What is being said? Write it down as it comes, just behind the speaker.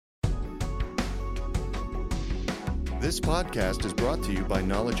This podcast is brought to you by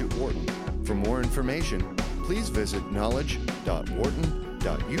Knowledge at Wharton. For more information, please visit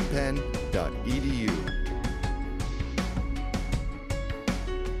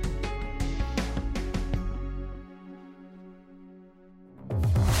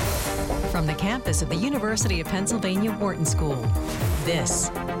From the campus of the University of Pennsylvania Wharton School, this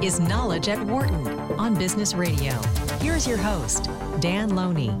is Knowledge at Wharton on Business Radio. Here's your host, Dan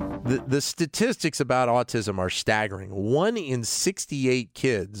Loney. The statistics about autism are staggering. 1 in 68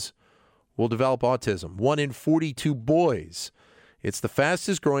 kids will develop autism. 1 in 42 boys. It's the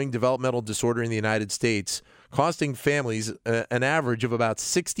fastest growing developmental disorder in the United States, costing families an average of about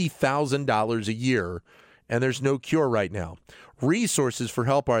 $60,000 a year, and there's no cure right now. Resources for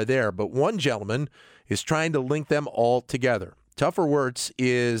help are there, but one gentleman is trying to link them all together. Tougher Words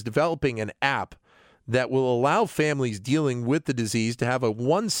is developing an app that will allow families dealing with the disease to have a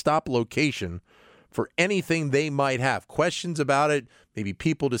one-stop location for anything they might have. Questions about it, maybe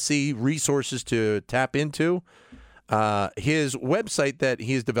people to see, resources to tap into. His website that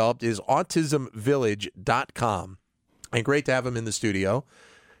he has developed is autismvillage.com. And great to have him in the studio.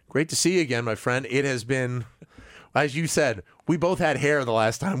 Great to see you again, my friend. It has been, as you said, we both had hair the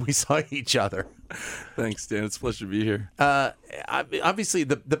last time we saw each other. Thanks, Dan. It's a pleasure to be here. Obviously,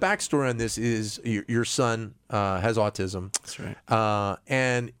 the backstory on this is your son has autism. That's right.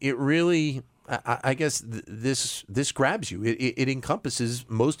 And it really, I guess, this grabs you. It encompasses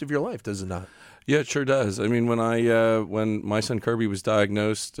most of your life, does it not? Yeah, it sure does. I mean, when my son Kirby was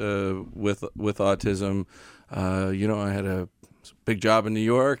diagnosed with autism, I had a big job in New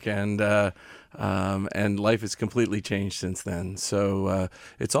York, and life has completely changed since then. So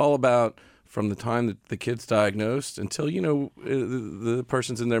it's all about from the time that the kid's diagnosed until, the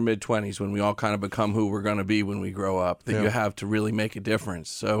person's in their mid-20s, when we all kind of become who we're going to be when we grow up, that you have to really make a difference.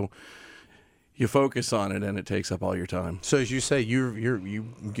 So you focus on it, and it takes up all your time. So as you say,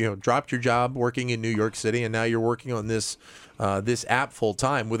 you dropped your job working in New York City, and now you're working on this app full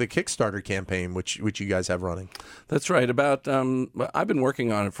time with a Kickstarter campaign, which you guys have running. That's right. I've been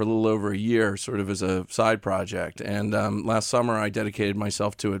working on it for a little over a year, sort of as a side project, and last summer I dedicated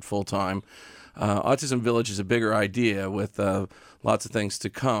myself to it full time. Autism Village is a bigger idea with lots of things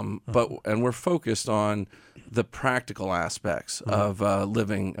to come, and we're focused on the practical aspects of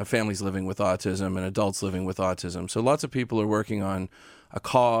families living with autism and adults living with autism. So lots of people are working on a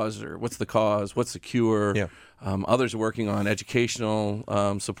cause, or what's the cause, what's the cure. Yeah. Others are working on educational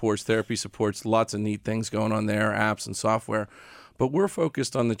supports, therapy supports, lots of neat things going on there, apps and software. But we're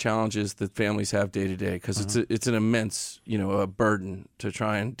focused on the challenges that families have day to day, because it's an immense, a burden to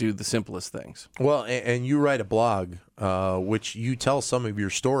try and do the simplest things. Well, and you write a blog, which you tell some of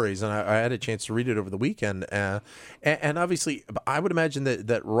your stories, and I had a chance to read it over the weekend. And obviously, I would imagine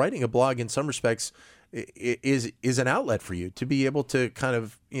that writing a blog in some respects is an outlet for you to be able to kind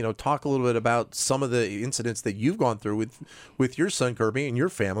of talk a little bit about some of the incidents that you've gone through with your son Kirby and your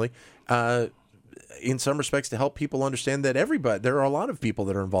family. In some respects, to help people understand that there are a lot of people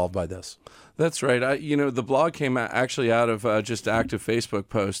that are involved by this. That's right. The blog came actually out of just active Facebook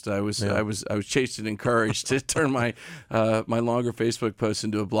posts. I was chased and encouraged to turn my longer Facebook posts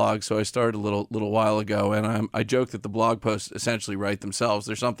into a blog. So I started a little while ago, and I joke that the blog posts essentially write themselves.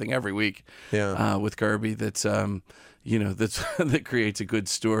 There's something every week with Kirby that's that creates a good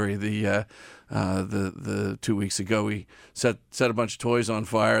story. The 2 weeks ago, we set a bunch of toys on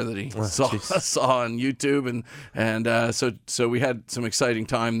fire that he saw on YouTube, and so we had some exciting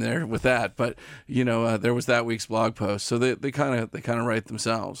time there with that. But there was that week's blog post, so they kind of write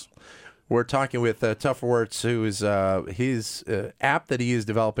themselves. We're talking with Tougher Words, who is his app that he is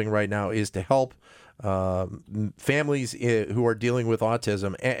developing right now is to help families who are dealing with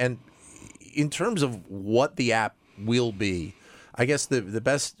autism. And in terms of what the app will be, I guess the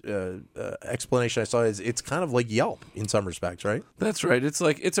best explanation I saw is it's kind of like Yelp in some respects, right? That's right. It's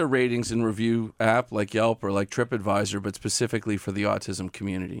a ratings and review app like Yelp or like TripAdvisor, but specifically for the autism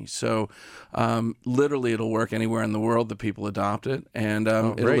community. So literally it'll work anywhere in the world that people adopt it, and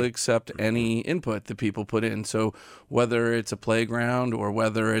it'll accept any input that people put in. So whether it's a playground, or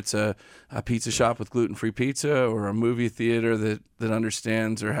whether it's a pizza shop with gluten-free pizza, or a movie theater that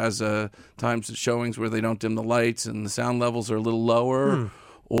understands or has times of showings where they don't dim the lights and the sound levels are a little lower,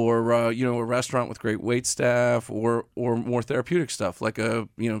 or a restaurant with great wait staff, or more therapeutic stuff like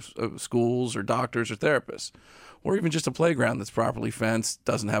schools or doctors or therapists. or even just a playground that's properly fenced,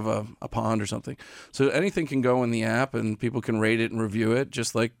 doesn't have a pond or something. So anything can go in the app, and people can rate it and review it,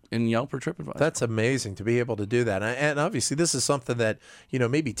 just like in Yelp or TripAdvisor. That's amazing to be able to do that. And obviously, this is something that,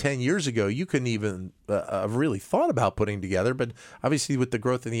 maybe 10 years ago, you couldn't even have really thought about putting together. But obviously, with the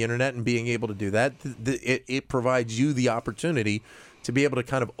growth of the internet and being able to do that, it provides you the opportunity to be able to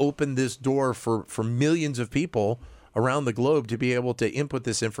kind of open this door for millions of people around the globe to be able to input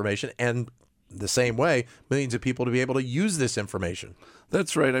this information, and the same way, millions of people to be able to use this information.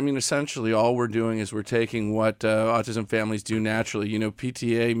 That's right. I mean, essentially, all we're doing is we're taking what autism families do naturally.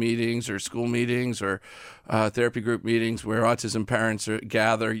 PTA meetings or school meetings or therapy group meetings where autism parents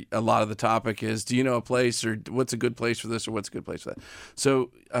gather. A lot of the topic is, do you know a place, or what's a good place for this, or what's a good place for that?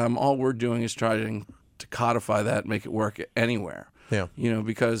 So all we're doing is trying to codify that and make it work anywhere. Yeah.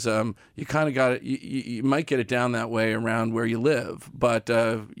 Because you kind of got it. You might get it down that way around where you live, but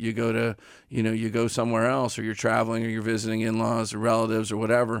you go somewhere else, or you're traveling, or you're visiting in-laws or relatives or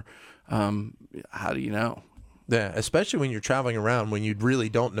whatever. How do you know? Yeah, especially when you're traveling around, when you really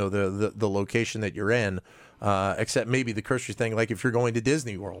don't know the location that you're in, except maybe the cursory thing, like if you're going to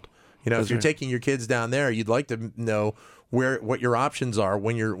Disney World. If you're taking your kids down there, you'd like to know what your options are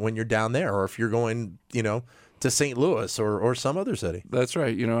when you're down there, or if you're going, to St. Louis or some other city. That's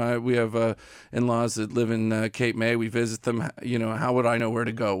right. We have in-laws that live in Cape May. We visit them. How would I know where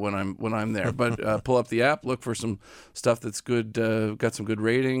to go when I'm there? But pull up the app, look for some stuff that's good, got some good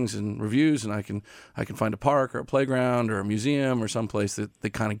ratings and reviews, and I can find a park or a playground or a museum or someplace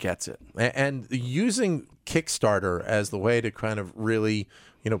that kind of gets it. And using Kickstarter as the way to kind of really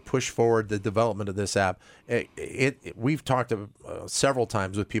push forward the development of this app. We've talked several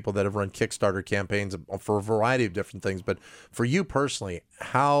times with people that have run Kickstarter campaigns for a variety of different things. But for you personally,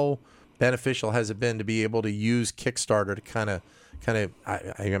 how beneficial has it been to be able to use Kickstarter to kind of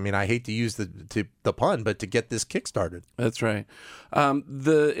I hate to use the pun, but to get this kickstarted? That's right.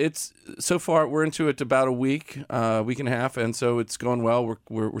 It's so far we're into it about a week and a half, and so it's going well.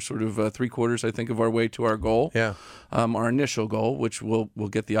 We're sort of 3/4, I think, of our way to our goal. Yeah. Our initial goal, which we'll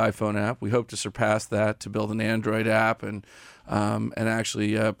get the iPhone app. We hope to surpass that, to build an Android app and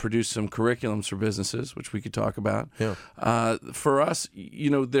actually produce some curriculums for businesses, which we could talk about. Yeah. For us,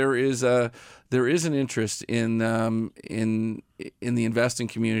 there is an interest in the investing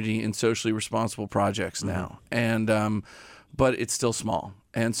community in socially responsible projects now, and but it's still small,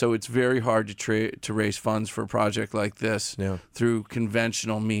 and so it's very hard to raise funds for a project like this through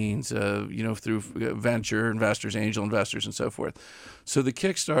conventional means, through venture investors, angel investors, and so forth. So the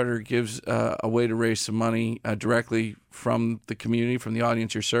Kickstarter gives a way to raise some money directly from the community, from the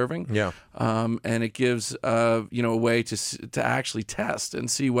audience you're serving. Yeah. And it gives a way to actually test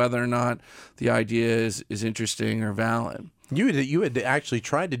and see whether or not the idea is interesting or valid. You had actually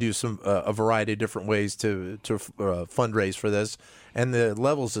tried to do a variety of different ways to fundraise for this, and the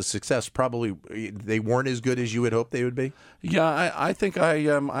levels of success probably they weren't as good as you had hoped they would be. Yeah, I think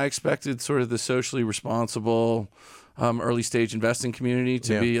I expected sort of the socially responsible early stage investing community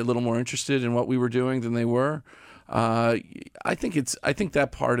to be a little more interested in what we were doing than they were. I think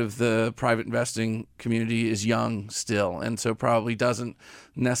that part of the private investing community is young still, and so probably doesn't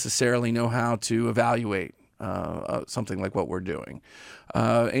necessarily know how to evaluate something like what we're doing.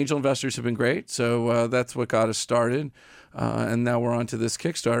 Angel investors have been great, so that's what got us started, and now we're on to this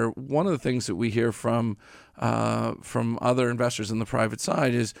Kickstarter. One of the things that we hear from other investors in the private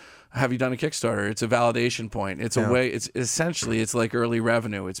side is, have you done a Kickstarter? It's a validation point. It's a way. It's essentially like early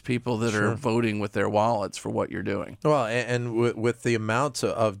revenue. It's people that are voting with their wallets for what you're doing. Well, and with the amounts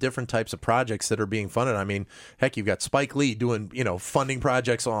of different types of projects that are being funded, I mean, heck, you've got Spike Lee doing funding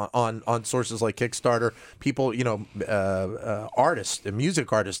projects on sources like Kickstarter. People, artists,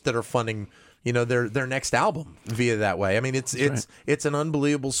 music artists that are funding their next album via that way. I mean, it's an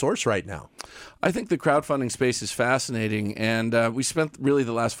unbelievable source right now. I think the crowdfunding space is fascinating, and we spent really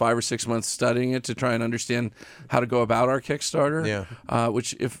the last 5 or 6 months studying it to try and understand how to go about our Kickstarter. Yeah.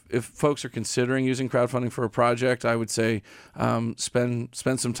 Which, if folks are considering using crowdfunding for a project, I would say spend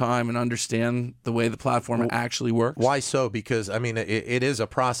some time and understand the way the platform actually works. Why so? Because I mean, it is a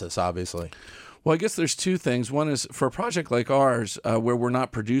process, obviously. Well, I guess there's two things. One is for a project like ours, where we're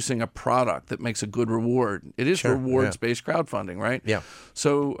not producing a product that makes a good reward. It is rewards-based crowdfunding, right? Yeah.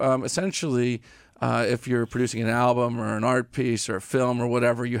 So essentially, if you're producing an album or an art piece or a film or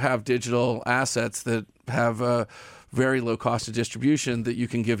whatever, you have digital assets that have very low cost of distribution that you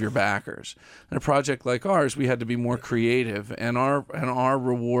can give your backers. And a project like ours, we had to be more creative, and our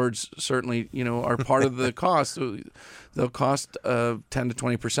rewards certainly, are part of the cost. They'll cost 10 to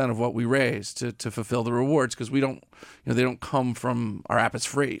 20% of what we raise to fulfill the rewards, because we don't, they don't come from our app. It's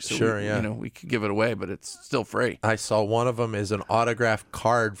free, so we could give it away, but it's still free. I saw one of them is an autographed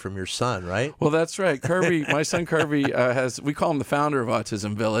card from your son, right? Well, that's right. Kirby, my son Kirby we call him the founder of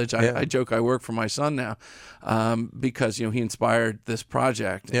Autism Village. I joke I work for my son now because he inspired this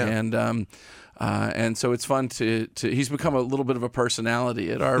project, and so it's fun to he's become a little bit of a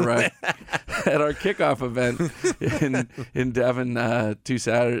personality at our at our kickoff event in Devon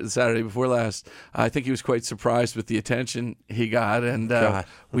Saturday before last. I think he was quite surprised with the attention he got, and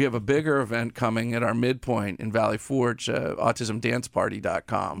we have a bigger event coming at our midpoint in Valley Forge,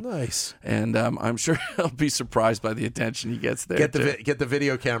 autismdanceparty.com. Nice. And I'm sure he'll be surprised by the attention he gets there. Get the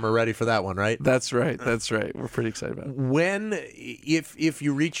video camera ready for that one, right? That's right. We're pretty excited about it. If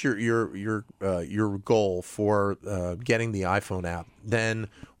you reach your goal for getting the iPhone app, then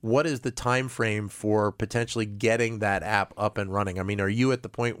what is the time frame for potentially getting that app up and running? I mean, are you at the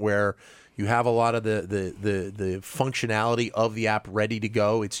point where you have a lot of the functionality of the app ready to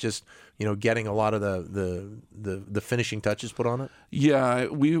go? It's just getting a lot of the finishing touches put on it? Yeah,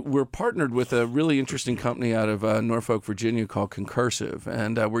 we're partnered with a really interesting company out of Norfolk, Virginia called Concursive,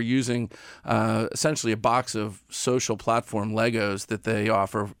 and we're using essentially a box of social platform Legos that they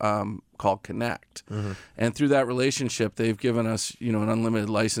offer called Connect. Mm-hmm. And through that relationship, they've given us an unlimited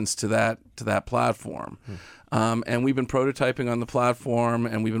license to that platform. Mm-hmm. And we've been prototyping on the platform,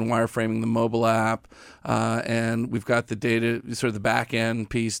 and we've been wireframing the mobile app, and we've got the data, sort of the back end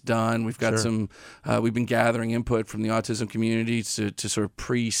piece done. We've got we've been gathering input from the autism community to sort of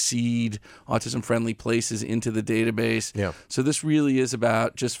pre-seed autism-friendly places into the database. Yeah. So this really is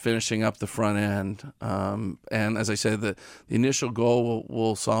about just finishing up the front end. And as I said, the initial goal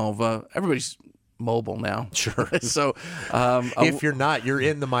will solve everybody's mobile now. Sure. So if you're not, you're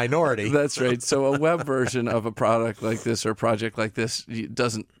in the minority. That's right. So a web version of a product like this or a project like this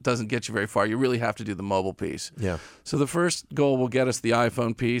doesn't get you very far. You really have to do the mobile piece. Yeah. So the first goal will get us the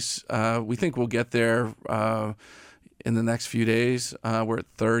iPhone piece. We think we'll get there in the next few days. We're at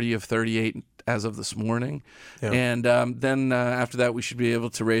 30 of 38 as of this morning. Yeah. And then after that, we should be able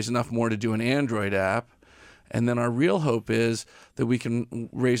to raise enough more to do an Android app. And then our real hope is that we can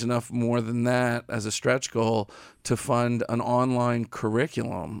raise enough more than that as a stretch goal to fund an online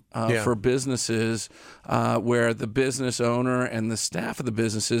curriculum for businesses where the business owner and the staff of the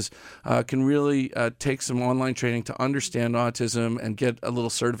businesses can really take some online training to understand autism and get a little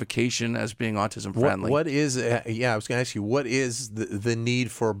certification as being autism friendly. What is, I was going to ask you, what is the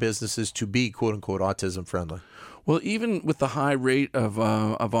need for businesses to be quote unquote autism friendly? Well, even with the high rate of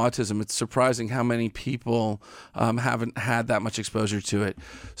autism, it's surprising how many people haven't had that much exposure to it.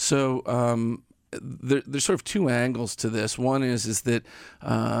 So there's sort of two angles to this. One is that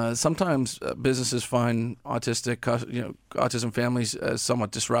sometimes businesses find autism families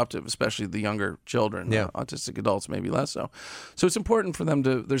somewhat disruptive, especially the younger children. Yeah. Autistic adults maybe less so. So it's important for them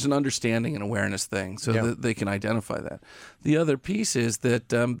there's an understanding and awareness thing so that they can identify that. The other piece is that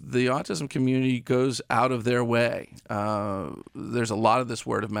the autism community goes out of their way. There's a lot of this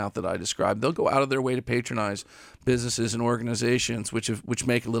word of mouth that I described. They'll go out of their way to patronize businesses and organizations which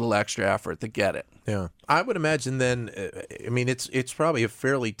make a little extra effort to get it. Yeah, I would imagine then. I mean, it's probably a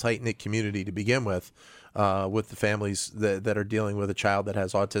fairly tight-knit community to begin with the families that are dealing with a child that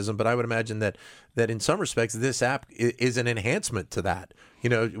has autism. But I would imagine that in some respects, this app is an enhancement to that.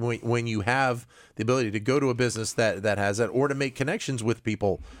 When you have the ability to go to a business that has that, or to make connections with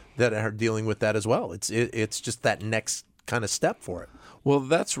people that are dealing with that as well. It's just that next kind of step for it. Well,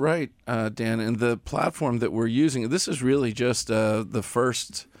 that's right, Dan. And the platform that we're using, this is really just the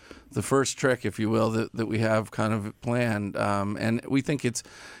first trick, if you will, that we have kind of planned. And we think it's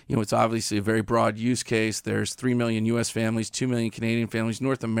obviously a very broad use case. There's 3 million U.S. families, 2 million Canadian families.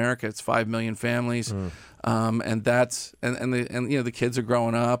 North America, it's 5 million families. And that's the kids are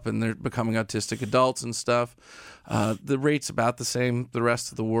growing up and they're becoming autistic adults and stuff. The rate's about the same the rest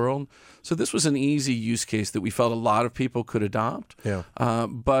of the world. So this was an easy use case that we felt a lot of people could adopt. Yeah.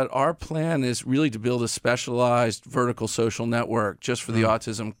 But our plan is really to build a specialized vertical social network just for the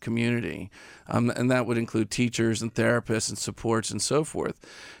autism community. And that would include teachers and therapists and supports and so forth.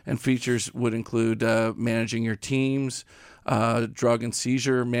 And features would include managing your teams, drug and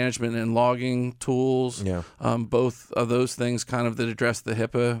seizure management and logging tools. Yeah. Both of those things kind of that address the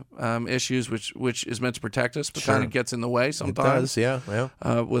HIPAA issues, which is meant to protect us, but kind of gets in the way sometimes. It does,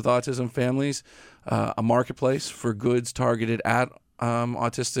 yeah. With autism families, a marketplace for goods targeted at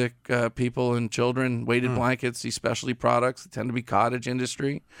autistic people and children, weighted blankets, these specialty products that tend to be cottage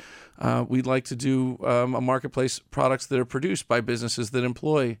industry. We'd like to do a marketplace products that are produced by businesses that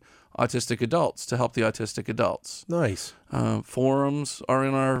employ autistic adults to help the autistic adults. Nice. Forums are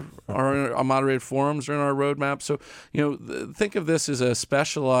in our moderated forums are in our roadmap. So think of this as a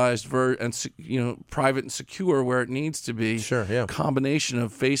specialized private and secure where it needs to be. Sure. Yeah. Combination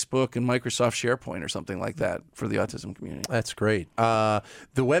of Facebook and Microsoft SharePoint or something like that for the autism community. That's great. The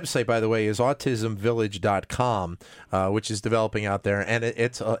website, by the way, is autismvillage.com, which is developing out there, and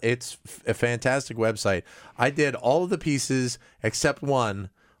it's a fantastic website. I did all of the pieces except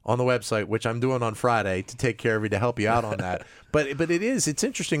one on the website, which I'm doing on Friday to take care of you, to help you out on that. But it's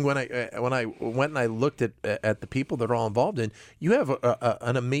interesting when I went and I looked at the people that are all involved in. You have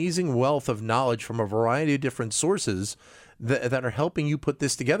an amazing wealth of knowledge from a variety of different sources that are helping you put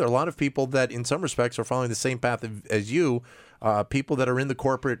this together. A lot of people that, in some respects, are following the same path as you. People that are in the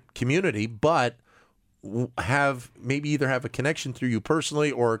corporate community, but have either have a connection through you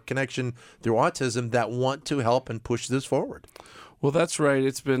personally or a connection through autism that want to help and push this forward. Well, that's right.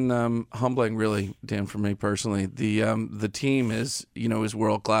 It's been humbling, really, Dan, for me personally. The team is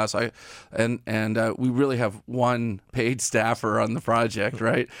world class. We really have one paid staffer on the project,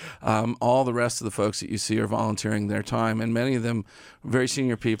 right? All the rest of the folks that you see are volunteering their time, and many of them very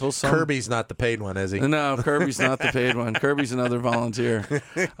senior people. Kirby's not the paid one, is he? No, Kirby's not the paid one. Kirby's another volunteer.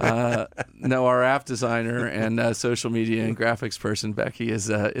 No, our app designer and social media and graphics person, Becky, is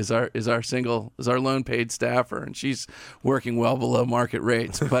our lone paid staffer, and she's working well below market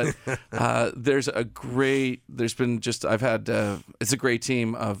rates. But it's a great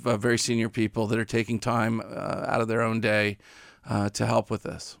team of very senior people that are taking time out of their own day to help with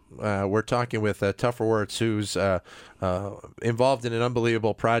this. We're talking with Tuffer Wirtz, who's involved in an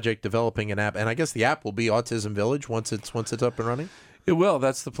unbelievable project project, an app, and I guess the app will be Autism Village once it's up and running. It will.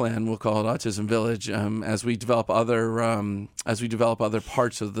 That's the plan. We'll call it Autism Village. As we develop other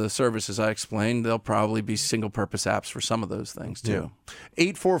parts of the service, as I explained, there'll probably be single-purpose apps for some of those things too.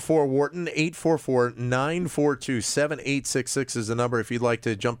 844-WHARTON, 844-942-7866 is the number if you'd like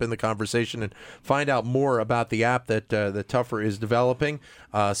to jump in the conversation and find out more about the app that the Tuffer is developing.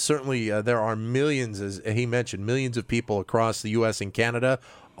 Certainly, there are millions, as he mentioned, millions of people across the U.S. and Canada,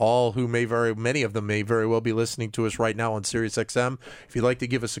 all who many of them may very well be listening to us right now on SiriusXM. If you'd like to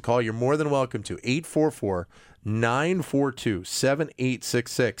give us a call, you're more than welcome to.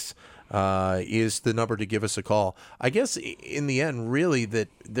 844-942-7866 is the number to give us a call. I guess in the end, really, that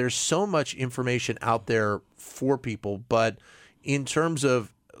there's so much information out there for people, but in terms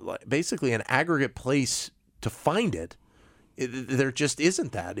of basically an aggregate place to find it, there just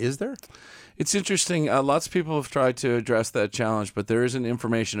isn't that, is there? It's interesting. Lots of people have tried to address that challenge, but there is an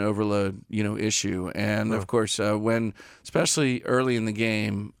information overload, issue. And of course, especially early in the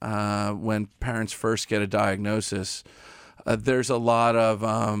game, when parents first get a diagnosis, there's a lot of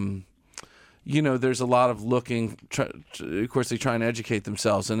looking. Of course, they try and educate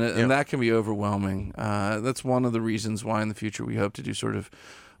themselves, and that can be overwhelming. That's one of the reasons why in the future we hope to do sort of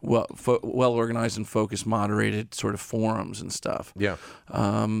well-organized and focused, moderated sort of forums and stuff. Yeah.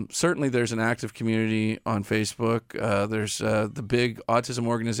 Certainly there's an active community on Facebook. There's the big autism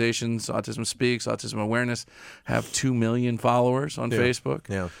organizations, Autism Speaks, Autism Awareness, have 2 million followers on Facebook.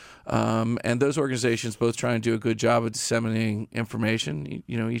 Yeah. And those organizations both try and do a good job of disseminating information.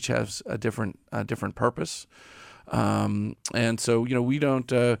 Each has a different purpose. And so, we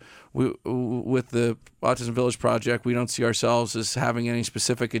don't, with the Autism Village Project, we don't see ourselves as having any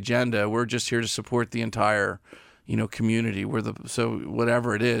specific agenda. We're just here to support the entire, community. So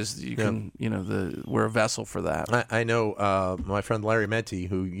whatever it is, we're a vessel for that. I know my friend Larry Menti,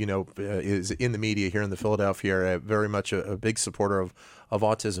 who, is in the media here in the Philadelphia area, very much a big supporter of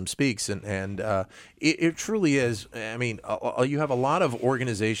Autism Speaks. And it truly is. I mean, you have a lot of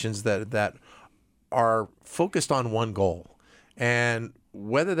organizations that are focused on one goal, and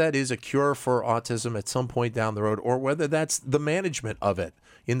whether that is a cure for autism at some point down the road, or whether that's the management of it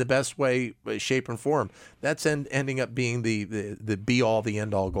in the best way, shape, and form, that's ending up being the be-all, the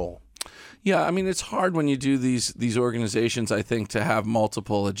end-all goal. Yeah, I mean, it's hard when you do these organizations, I think, to have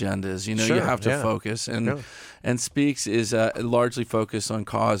multiple agendas. Sure, you have to focus. And Speaks is largely focused on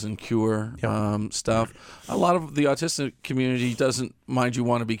cause and cure stuff. A lot of the autistic community doesn't mind you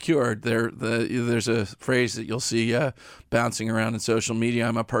want to be cured. There's a phrase that you'll see bouncing around in social media,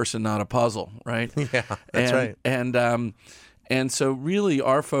 I'm a person, not a puzzle, right? Yeah, that's right. And so really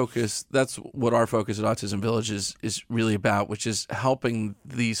our focus, that's what our focus at Autism Village is really about, which is helping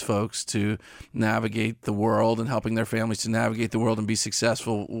these folks to navigate the world and helping their families to navigate the world and be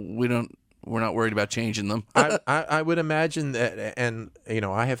successful. We don't worried about changing them. I would imagine that, and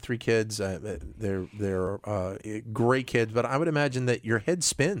I have 3 kids. They're great kids, but I would imagine that your head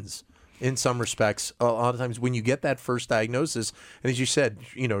spins in some respects a lot of times when you get that first diagnosis. And as you said,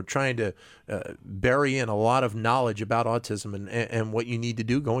 trying to bury in a lot of knowledge about autism and what you need to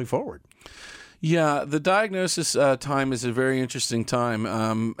do going forward. Yeah, the diagnosis time is a very interesting time,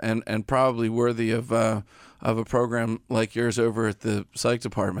 and probably worthy of a program like yours over at the psych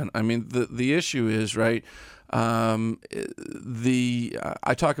department. I mean, the issue is, right, I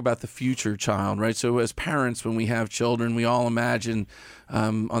talk about the future child, right? So as parents, when we have children, we all imagine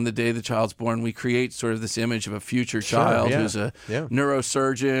on the day the child's born, we create sort of this image of a future child who's a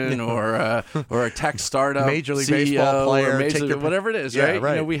neurosurgeon or a tech startup Major League CEO, Baseball player, whatever it is, Yeah, right?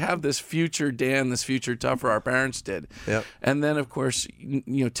 right. We have this future Dan, this future Tuffer, our parents did. Yep. And then, of course,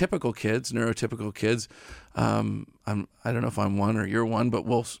 typical kids, neurotypical kids, I don't know if I'm one or you're one, but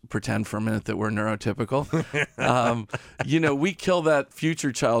we'll pretend for a minute that we're neurotypical. We kill that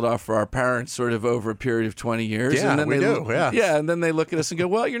future child off for our parents sort of over a period of 20 years. Yeah, and then we do. Yeah. And then they look at us and go,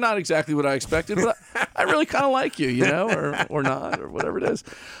 well, you're not exactly what I expected, but I really kind of like you, or not, or whatever it is.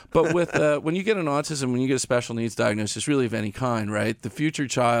 But with when you get an autism, when you get a special needs diagnosis, really of any kind, right, the future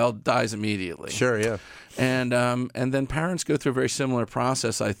child dies immediately. Sure, yeah. And then parents go through a very similar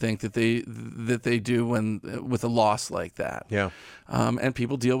process, I think, that they do with a loss like that. Yeah. And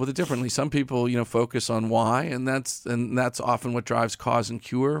people deal with it differently. Some people, focus on why, and that's often what drives cause and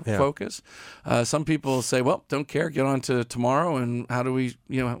cure focus. Some people say, well, don't care, get on to tomorrow, and how do we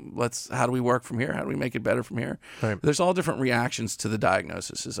work from here? How do we make it better from here? Right. There's all different reactions to the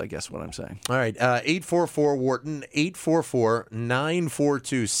diagnosis, is I guess what I'm saying. All right, 844-WHARTON,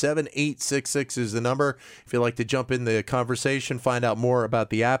 844-942-7866 is the number. If you'd like to jump in the conversation, find out more about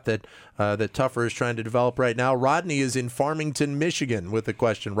the app that Tuffer is trying to develop right now. Rodney is in Farmington, Michigan with a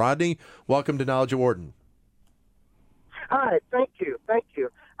question. Rodney, welcome to Knowledge at Wharton. Hi, thank you.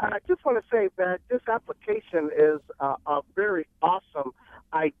 I just want to say that this application is a very awesome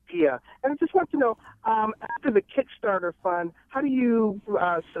idea. And I just want to know, after the Kickstarter fund, how do you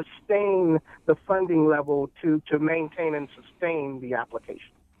sustain the funding level to maintain and sustain the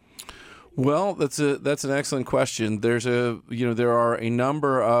application? Well, that's an excellent question. There are a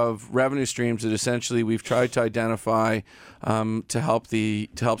number of revenue streams that essentially we've tried to identify to help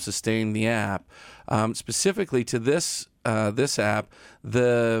sustain the app. Specifically to this app,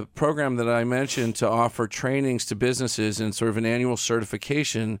 the program that I mentioned to offer trainings to businesses and sort of an annual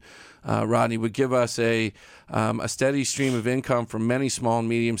certification, Rodney, would give us a steady stream of income from many small and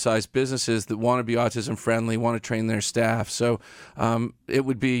medium-sized businesses that want to be autism friendly, want to train their staff. So it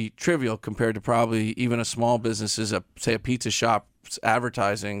would be trivial compared to probably even a small business's, say a pizza shop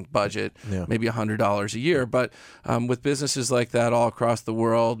advertising budget, maybe $100 a year. But with businesses like that all across the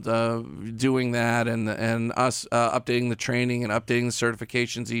world doing that, and us updating the training and updating the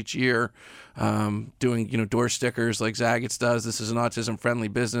certifications each year, doing door stickers like Zagat's does. This is an autism friendly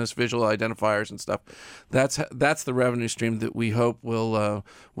business, visual identifiers and stuff. That's the revenue stream that we hope will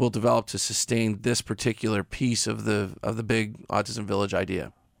develop to sustain this particular piece of the big Autism Village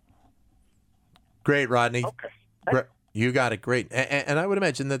idea. Great, Rodney. Okay. You got it. Great. And I would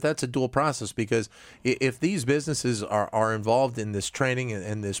imagine that that's a dual process, because if these businesses are involved in this training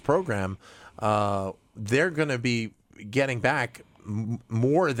and this program, they're going to be getting back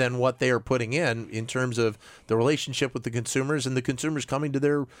more than what they are putting in terms of the relationship with the consumers and the consumers coming to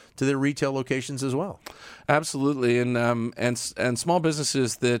their retail locations as well. Absolutely, and small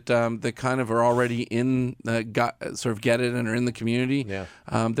businesses that kind of are already in get it and are in the community. Yeah.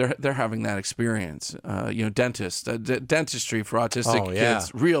 They're having that experience. Dentistry for autistic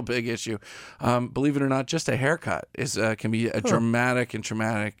kids, real big issue. Believe it or not, just a haircut can be a dramatic and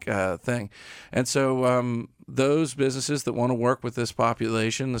traumatic thing, and so. Those businesses that want to work with this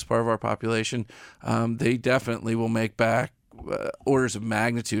population, this part of our population, they definitely will make back orders of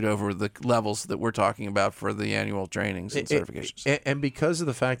magnitude over the levels that we're talking about for the annual trainings and certifications. And because of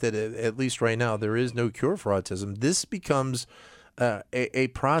the fact that, at least right now, there is no cure for autism, this becomes a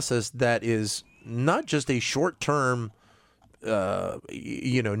process that is not just a short-term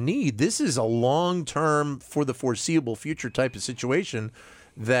need. This is a long-term, for the foreseeable future type of situation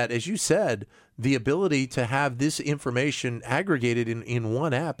that, as you said, the ability to have this information aggregated in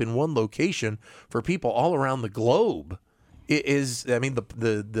one app, in one location for people all around the globe is,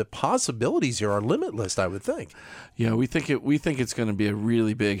 the possibilities here are limitless, I would think. Yeah, we think it's going to be a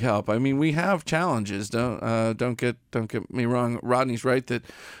really big help. I mean, we have challenges. Don't get me wrong. Rodney's right that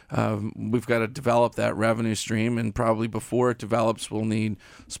we've got to develop that revenue stream, and probably before it develops, we'll need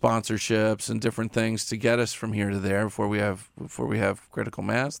sponsorships and different things to get us from here to there before we have critical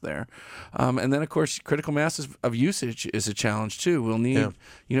mass there. And then, of course, critical mass of usage is a challenge too. We'll need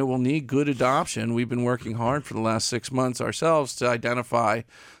good adoption. We've been working hard for the last 6 months ourselves to identify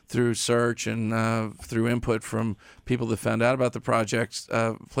through search and through input from people that found out about the project,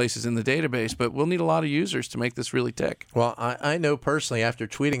 places in the database. But we'll need a lot of users to make this really tick. Well, I know personally, after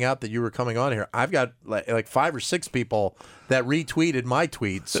tweeting out that you were coming on here, I've got like 5 or 6 people that retweeted my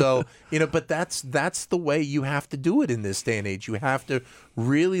tweet. So, but that's the way you have to do it in this day and age. You have to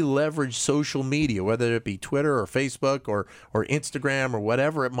really leverage social media, whether it be Twitter or Facebook or Instagram or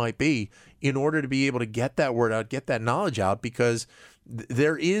whatever it might be, in order to be able to get that word out, get that knowledge out, because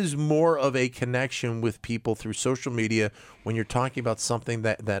there is more of a connection with people through social media when you're talking about something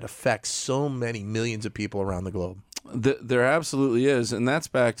that affects so many millions of people around the globe. There absolutely is, and that's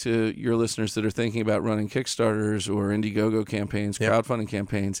back to your listeners that are thinking about running Kickstarters or Indiegogo campaigns, crowdfunding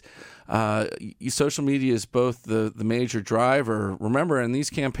campaigns. Social media is both the major driver. Remember, in these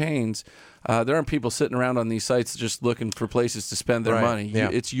campaigns, there aren't people sitting around on these sites just looking for places to spend their money. Yeah.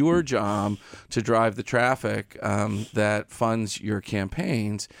 It's your job to drive the traffic that funds your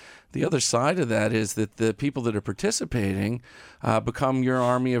campaigns. The other side of that is that the people that are participating become your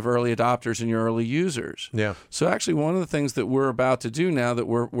army of early adopters and your early users. Yeah. So actually, one of the things that we're about to do now that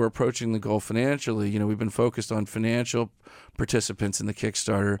we're approaching the goal financially, we've been focused on financial participants in the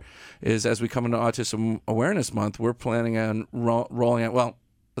Kickstarter, is as we come into Autism Awareness Month, we're planning on rolling out, well,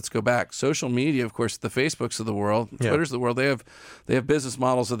 let's go back. Social media, of course, the Facebooks of the world, Twitters of the world, they have business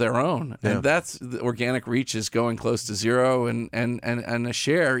models of their own, and that's the organic reach is going close to zero, and a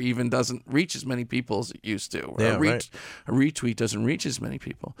share even doesn't reach as many people as it used to. A retweet doesn't reach as many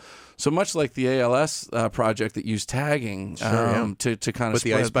people. So much like the ALS project that used tagging to kind of with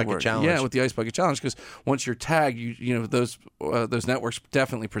the Ice Bucket Challenge. Yeah, with the Ice Bucket Challenge, because once you're tagged, those networks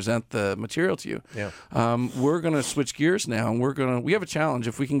definitely present the material to you. Yeah. We're going to switch gears now, and we have a challenge.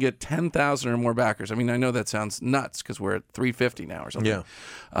 If we can get 10,000 or more backers, I mean, I know that sounds nuts because we're at 350 now or something.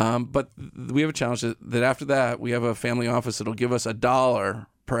 Yeah. But we have a challenge that after that, we have a family office that'll give us $1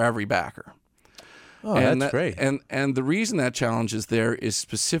 per every backer. Oh, that's great. And the reason that challenge is there is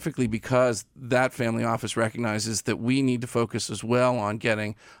specifically because that family office recognizes that we need to focus as well on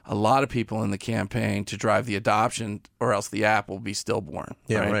getting a lot of people in the campaign to drive the adoption, or else the app will be stillborn.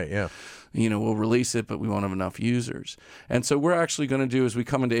 Yeah. We'll release it, but we won't have enough users. And so we're actually going to do, as we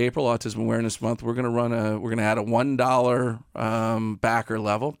come into April, Autism Awareness Month, we're going to add a $1 backer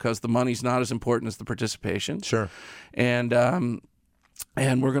level, because the money's not as important as the participation. Sure. And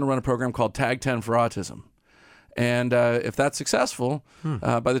we're going to run a program called Tag 10 for Autism. And if that's successful,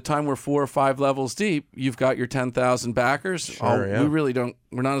 by the time we're 4 or 5 levels deep, you've got your 10,000 backers. Sure,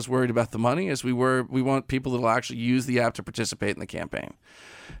 We're not as worried about the money as we were. We want people that will actually use the app to participate in the campaign.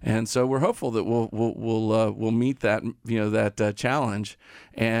 And so we're hopeful that we'll meet that that challenge,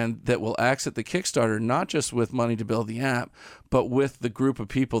 and that we'll exit the Kickstarter not just with money to build the app, but with the group of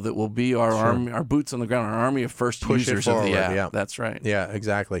people that will be our army, our boots on the ground, our army of first users of the app. Yeah. That's right. Yeah,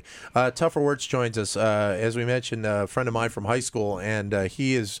 exactly. Tougher Words joins us. As we mentioned, a friend of mine from high school, and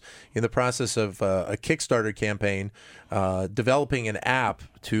he is in the process of a Kickstarter campaign, developing an app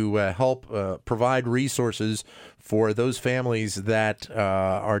to help provide resources for those families that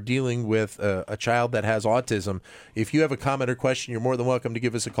are dealing with a child that has autism. If you have a comment or question, you're more than welcome to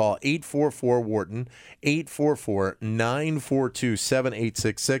give us a call. 844-WHARTON,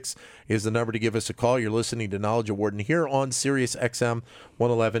 844-942-7866 is the number to give us a call. You're listening to Knowledge at Wharton here on Sirius XM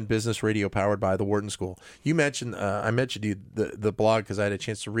 111 Business Radio, powered by the Wharton School. You mentioned, I mentioned you the blog because I had a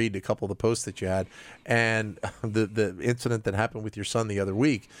chance to read a couple of the posts that you had, and the incident that happened with your son the other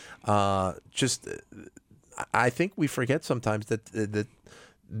week. I think we forget sometimes that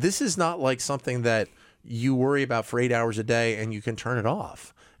this is not like something that you worry about for 8 hours a day and you can turn it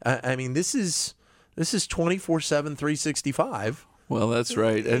off. I mean, this is 24/7, 365. Well, that's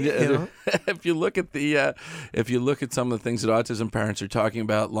right. And if you look at some of the things that autism parents are talking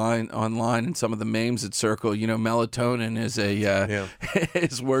about online, and some of the memes that circle, melatonin is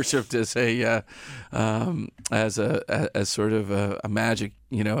is worshipped as as sort of a magic,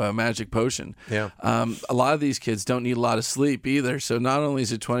 a magic potion. Yeah. A lot of these kids don't need a lot of sleep either. So not only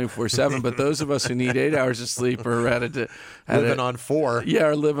is it 24/7, but those of us who need 8 hours of sleep are living on 4. Yeah,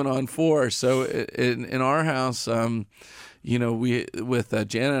 are living on 4. So in our house, we with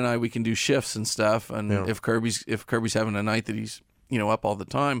Janet and I, we can do shifts and stuff. And if Kirby's having a night that he's up all the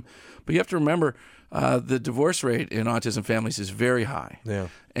time, but you have to remember, the divorce rate in autism families is very high. Yeah.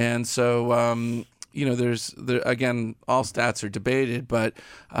 And so, again, all stats are debated, but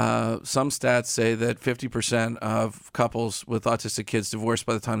some stats say that 50% of couples with autistic kids divorce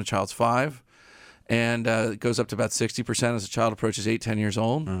by the time the child's 5, and it goes up to about 60% as the child approaches 8-10 years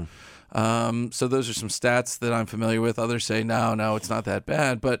old. So those are some stats that I'm familiar with. Others say, no, it's not that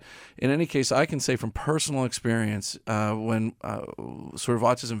bad. But in any case, I can say from personal experience, when sort of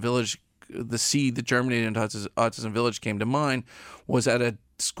Autism Village, the seed that germinated into Autism Village came to mind was at a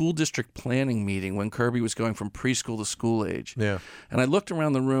school district planning meeting when Kirby was going from preschool to school age. Yeah. And I looked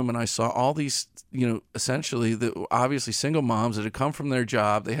around the room and I saw all these, essentially obviously single moms that had come from their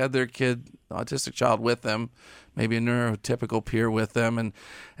job. They had their kid, autistic child with them, maybe a neurotypical peer with them. And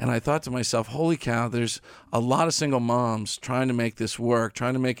I thought to myself, holy cow, there's a lot of single moms trying to make this work,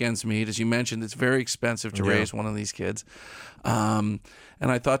 trying to make ends meet. As you mentioned, it's very expensive to raise one of these kids.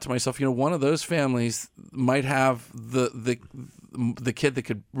 And I thought to myself, one of those families might have the kid that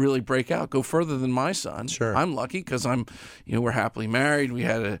could really break out, go further than my son. Sure. I'm lucky because we're happily married. We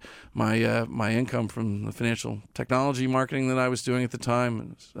had my income from the financial technology marketing that I was doing at the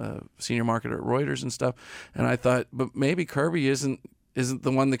time, senior marketer at Reuters and stuff. And I thought, but maybe Kirby isn't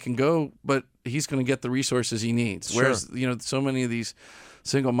the one that can go, but he's going to get the resources he needs. Sure. Whereas, so many of these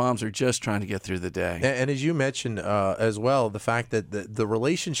single moms are just trying to get through the day. And as you mentioned as well, the fact that the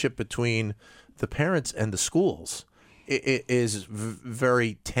relationship between the parents and the schools is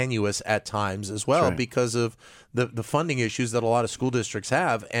very tenuous at times as well, right, because of the funding issues that a lot of school districts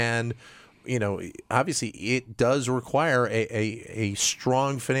have. And, obviously it does require a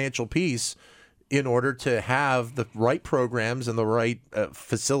strong financial piece in order to have the right programs and the right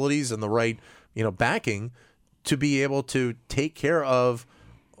facilities and the right, backing to be able to take care of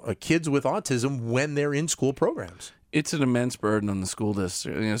kids with autism when they're in school programs. It's an immense burden on the school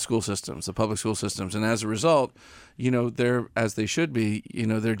district, school systems, the public school systems, and as a result, they're, as they should be,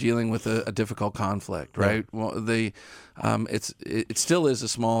 they're dealing with a difficult conflict, right? Yeah. Well, it still is a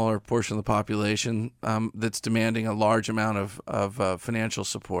smaller portion of the population that's demanding a large amount of financial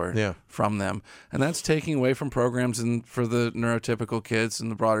support from them, and that's taking away from programs and for the neurotypical kids in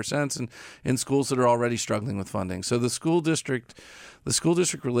the broader sense, and in schools that are already struggling with funding. So the school district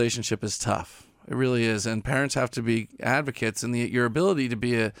relationship is tough. It really is, and parents have to be advocates, and your ability to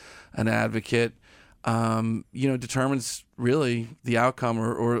be an advocate, determines really the outcome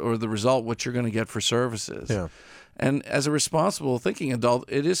or the result, what you're going to get for services. Yeah. And as a responsible thinking adult,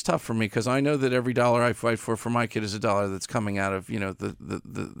 it is tough for me because I know that every dollar I fight for my kid is a dollar that's coming out of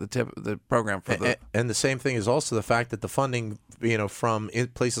the program for the. And the same thing is also the fact that the funding from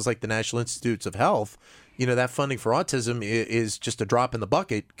places like the National Institutes of Health, that funding for autism is just a drop in the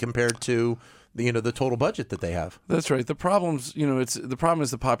bucket compared to the total budget that they have. That's right. The problems, the problem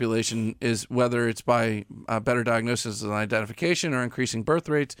is the population is, whether it's by better diagnosis and identification or increasing birth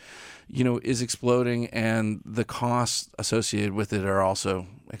rates, is exploding, and the costs associated with it are also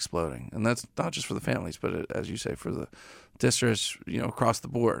exploding. And that's not just for the families, but as you say, for the districts, across the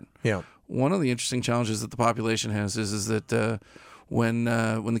board. Yeah. One of the interesting challenges that the population has is that when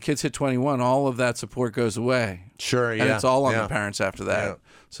the kids hit 21, all of that support goes away. Sure, yeah. And it's all on the parents after that. Yeah.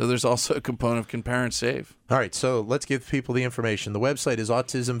 So there's also a component of, can parents save? All right, so let's give people the information. The website is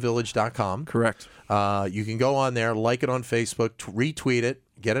autismvillage.com. Correct. You can go on there, like it on Facebook, retweet it,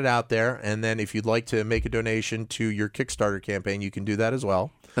 get it out there, and then if you'd like to make a donation to your Kickstarter campaign, you can do that as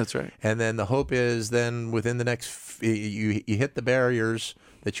well. That's right. And then the hope is then within the next, you hit the barriers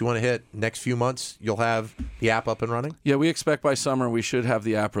that you want to hit, next few months, you'll have the app up and running? Yeah, we expect by summer we should have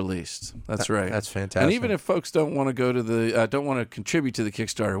the app released. That's right. That's fantastic. And even if folks don't want to go to don't want to contribute to the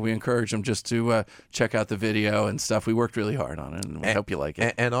Kickstarter, we encourage them just to check out the video and stuff. We worked really hard on it, and we hope you like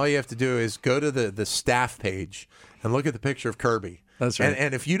it. And all you have to do is go to the staff page and look at the picture of Kirby. That's right.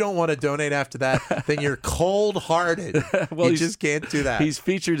 And if you don't want to donate after that, then you're cold-hearted. Well, you just can't do that. He's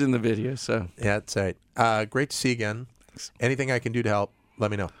featured in the video, so. Yeah, that's right. Great to see you again. Thanks. Anything I can do to help, let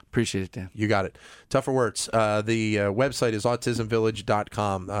me know. Appreciate it, Dan. You got it. Tougher words. The website is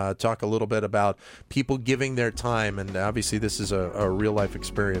autismvillage.com. Talk a little bit about people giving their time, and obviously this is a real-life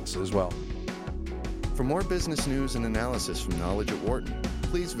experience as well. For more business news and analysis from Knowledge at Wharton,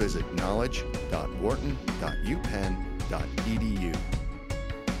 please visit knowledge.wharton.upenn.edu.